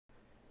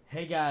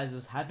Hey guys,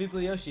 it's Happy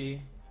Blue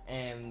Yoshi,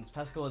 and this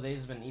past couple of days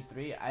has been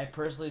E3. I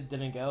personally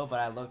didn't go, but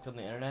I looked on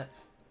the internet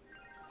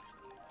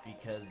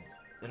because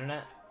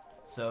internet.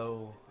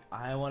 So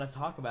I want to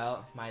talk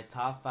about my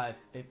top 5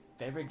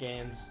 favorite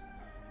games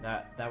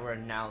that were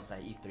announced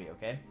at E3.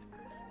 Okay,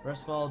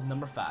 first of all,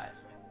 number 5,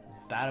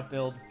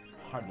 Battlefield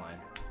Hardline.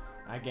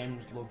 That game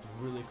looked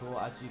really cool.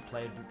 I actually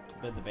played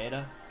the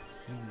beta.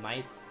 You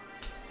might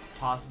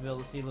possibly be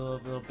able to see a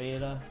little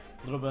bit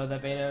of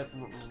that beta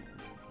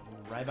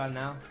right about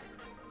now.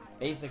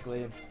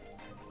 Basically,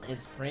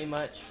 it's pretty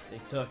much they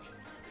took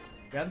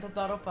Grand Theft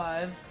Auto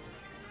 5,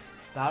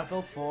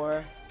 Battlefield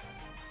 4,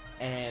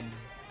 and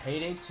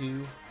Payday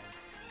 2.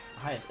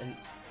 And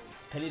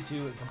Payday 2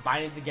 and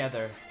combine it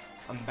together,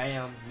 and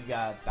bam, you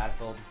got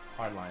Battlefield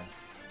Hardline.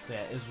 So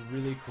yeah, it's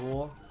really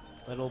cool.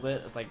 A little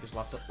bit. It's like there's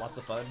lots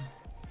of fun.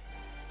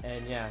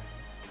 And yeah,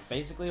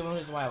 basically one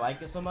reason why I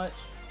like it so much,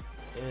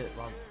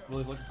 I'm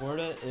really looking forward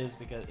to it, is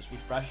because it's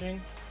refreshing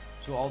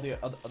to all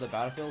the other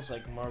Battlefields,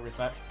 like more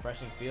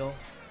refreshing feel.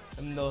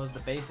 Even though the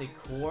basic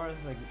core,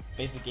 like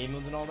basic game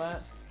modes and all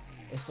that,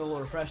 it's still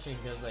refreshing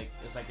because like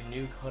it's like a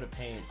new coat of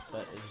paint,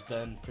 but it's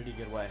done pretty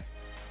good way.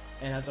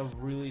 And it has a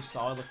really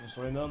solid looking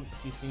story mode.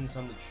 If you've seen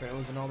some of the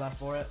trailers and all that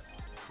for it,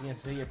 you can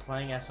see you're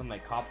playing as some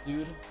like cop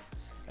dude,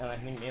 and I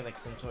think maybe like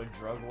some sort of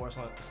drug war or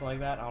something like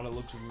that. I don't know, it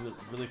looks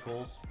really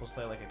cool. It's supposed to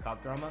play like a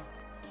cop drama.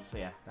 So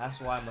yeah, that's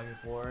why I'm looking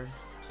forward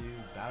to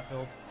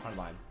Battlefield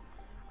Hardline.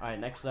 Alright,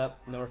 next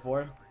up, number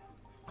 4.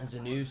 It's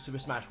a new Super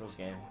Smash Bros.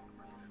 Game.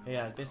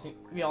 Yeah, basically,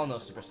 we all know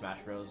Super Smash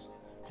Bros.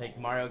 Take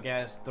Mario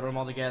guys, throw them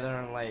all together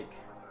in like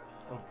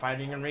a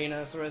fighting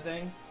arena sort of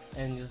thing,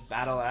 and just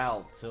battle it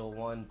out till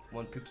one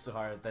poops so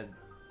hard that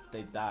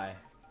they die.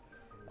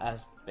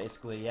 That's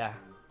basically, yeah.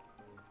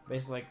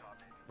 Basically, like,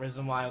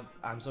 reason why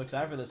I'm so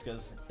excited for this,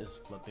 because it's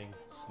flipping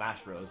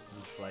Smash Bros.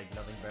 It's like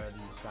nothing better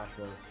than the Smash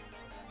Bros.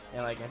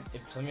 And like,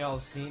 if some of y'all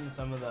have seen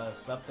some of the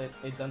stuff that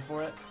they've done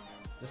for it,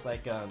 just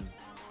like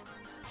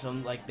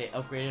like they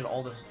upgraded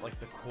all this, like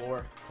the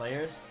core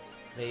players,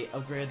 they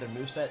upgraded their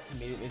moveset and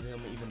made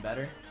them even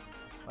better.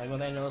 Like when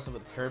they noticed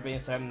with Kirby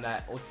instead of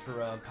that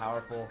ultra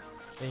powerful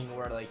thing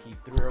where like he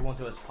threw everyone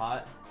to his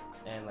pot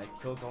and like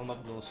killed them up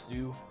with a little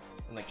stew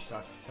and like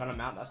shot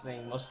him out. That's the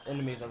thing, most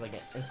enemies are like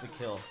an instant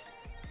kill.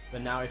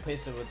 But now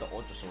replaced it with the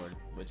Ultra Sword,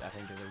 which I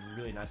think is a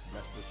really nice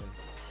addition.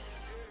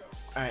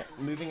 Alright,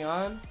 moving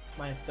on,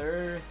 my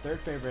third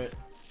favorite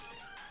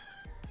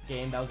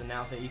game that was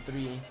announced at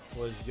E3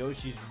 was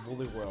Yoshi's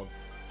Woolly World.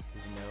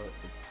 Because you know,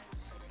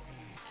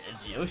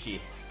 it's Yoshi.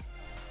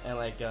 And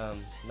like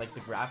the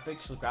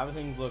graphics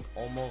things look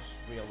almost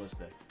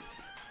realistic.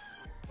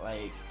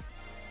 Like,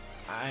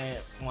 I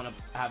want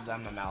to have that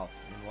in my mouth.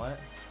 You know what?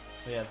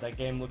 So yeah, that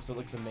game looks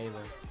amazing.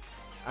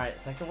 Alright,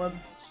 second one,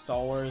 Star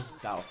Wars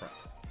Battlefront.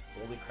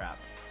 Holy crap.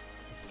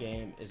 This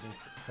game is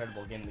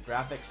incredible. Again, the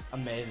graphics,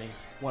 amazing.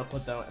 Want to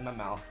put that in my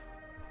mouth.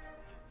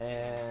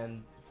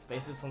 And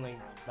basically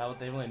something that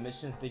they really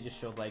missions, they just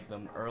showed like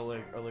them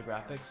early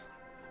graphics.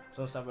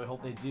 So stuff I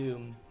hope they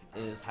do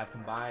is have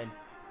combined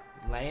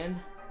land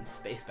and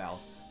space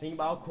battle. Think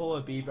about how cool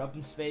it'd be up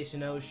in space, you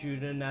know,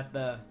 shooting at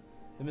the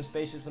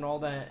spaceships and all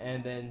that,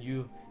 and then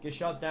you get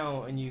shot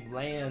down and you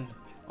land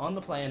on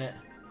the planet,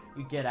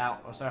 you get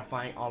out and start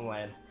fighting on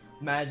land.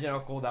 Imagine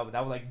how cool that would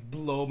like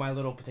blow my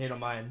little potato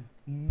mind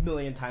a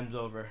million times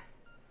over.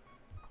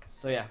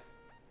 So yeah.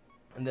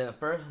 And then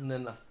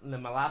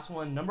then my last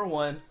one, number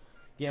 1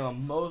 game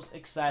I'm most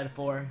excited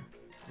for,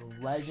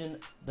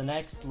 the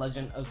next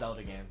Legend of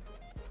Zelda game.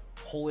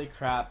 Holy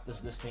crap,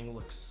 this thing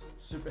looks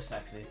super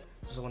sexy.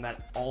 Just want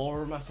that all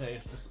over my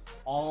face, just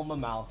all in my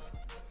mouth,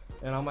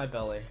 and on my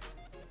belly.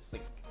 It's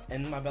like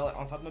in my belly,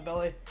 on top of my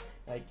belly,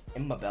 like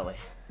in my belly.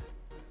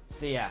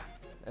 So yeah,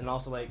 and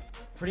also like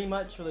pretty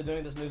much what they're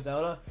doing this new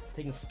Zelda,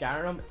 taking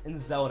Skyrim and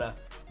Zelda,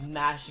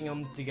 mashing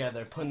them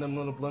together, putting them in a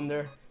little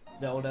blender,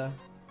 Zelda,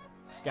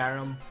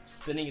 Skyrim,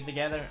 spinning it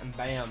together, and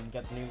bam, you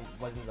got the new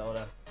Legend of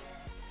Zelda.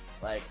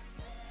 Like,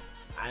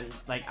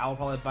 I'll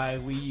probably buy a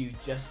Wii U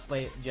just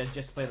play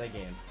that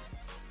game.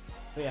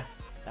 So yeah,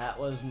 that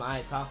was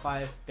my top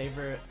 5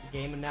 favorite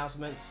game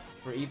announcements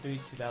for E3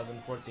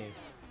 2014.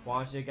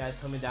 Why don't you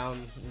guys tell me down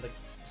in the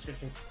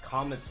description,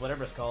 comments,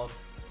 whatever it's called.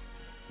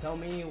 Tell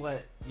me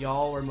what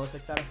y'all were most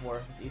excited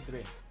for with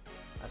E3.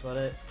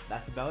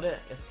 That's about it.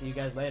 I'll see you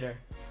guys later.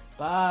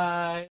 Bye.